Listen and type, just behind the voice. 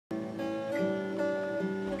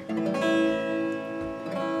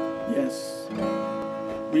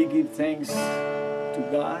Christmas, we give thanks to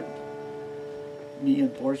God. Me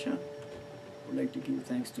and Portia would like to give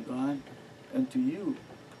thanks to God and to you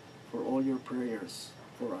for all your prayers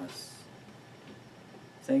for us.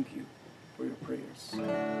 Thank you for your prayers.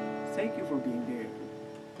 Thank you for being there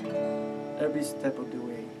every step of the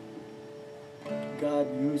way. God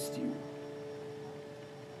used you.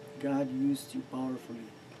 God used you powerfully.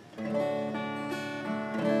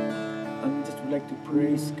 And we just would like to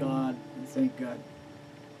praise God and thank God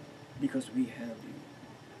because we have you.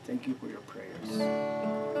 Thank you for your prayers.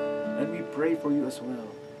 And we pray for you as well.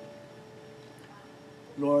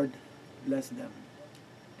 Lord, bless them.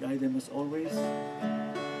 Guide them as always.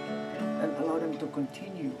 And allow them to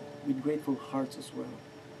continue with grateful hearts as well.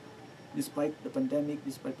 Despite the pandemic,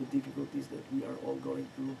 despite the difficulties that we are all going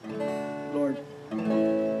through, Lord,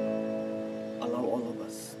 allow all of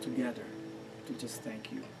us together to just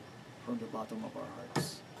thank you from the bottom of our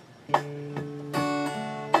hearts.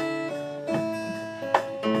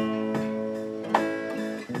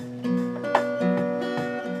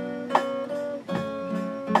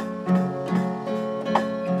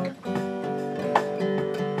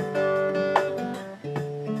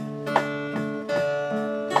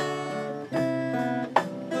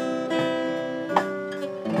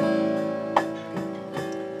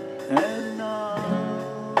 And now,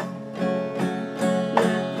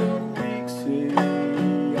 let the weak say,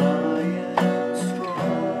 I am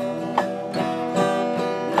strong.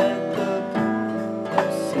 Let the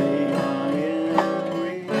poor say, I am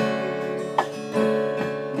rich,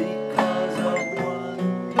 because of what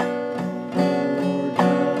the Lord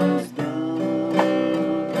has done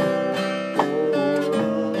for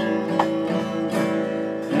us.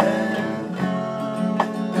 And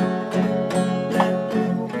let the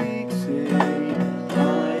weak say,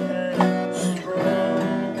 I am strong.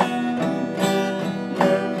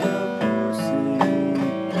 Let the poor say,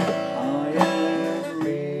 I am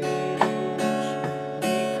rich,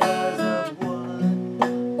 because of what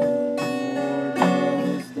the Lord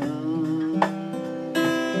has done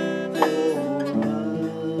for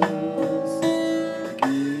us.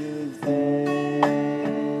 Give thanks.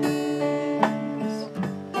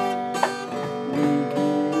 We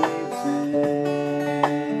give thanks.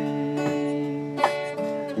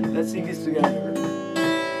 Let's sing this together.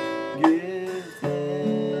 Give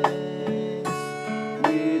thanks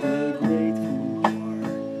with a grateful heart.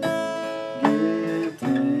 Give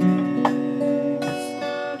thanks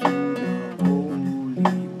to the Holy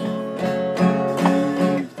One.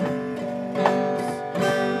 Give thanks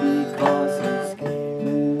because He's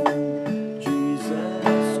given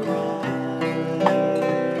Jesus Christ,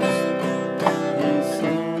 His Son.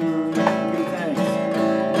 Give thanks.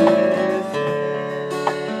 Give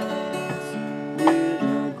thanks with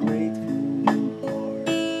a grateful heart.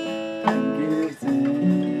 And give thanks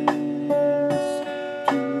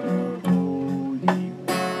to the Holy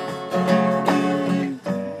One. Give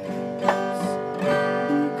thanks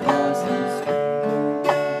because He's given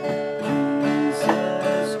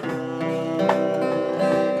Jesus Christ,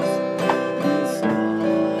 His Son.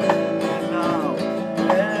 And now,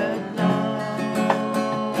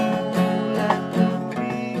 let the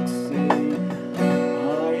weak say,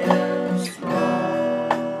 I am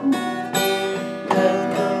strong. Let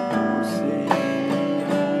the poor say,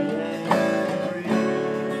 I am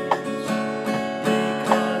rich,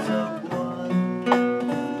 because of what the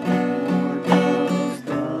Lord has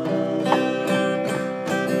done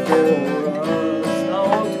for us. Now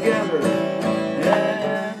all together.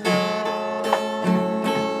 And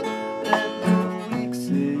let the weak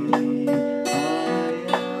say, I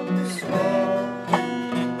am strong.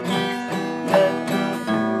 Let the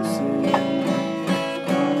poor say,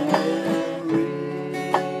 I am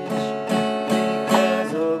rich,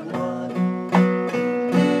 because of what the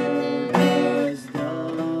Lord has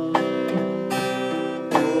done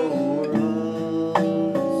for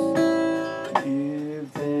us. Give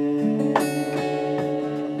thanks.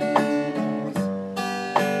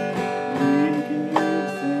 We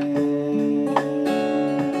give thanks.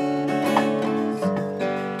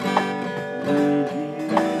 We give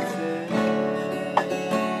thanks.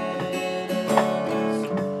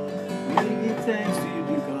 We give thanks to you,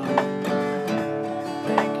 dear God.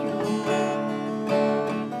 Thank you, Lord.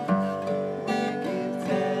 We give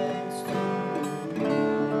thanks to you.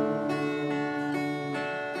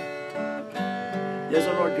 Yes, O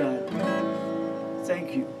Lord God, thank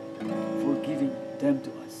you for giving them to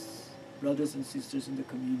us, brothers and sisters in the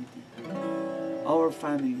community, our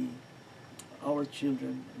family, our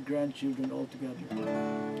children, grandchildren all together.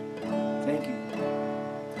 Thank you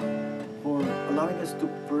for allowing us to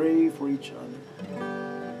pray for each other.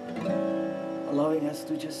 allowing us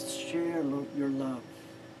to just share, Lord, your love,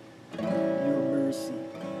 your mercy,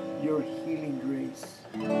 your healing grace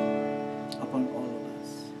upon all of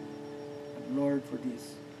us. And Lord, for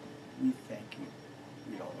this, we thank you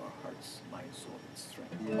with all our hearts, mind, soul, and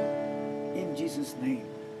strength. In Jesus' name,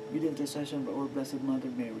 with the intercession of our Blessed Mother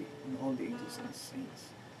Mary and all the angels and saints.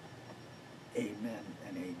 Amen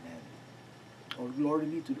and amen. All glory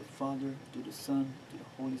be to the Father, to the Son, to the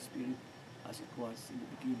Holy Spirit, as it was in the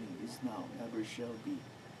beginning, is now, and ever shall be,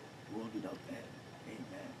 world without end.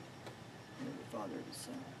 Amen. In the Father, the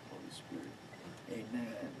Son, Holy Spirit.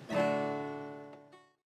 Amen.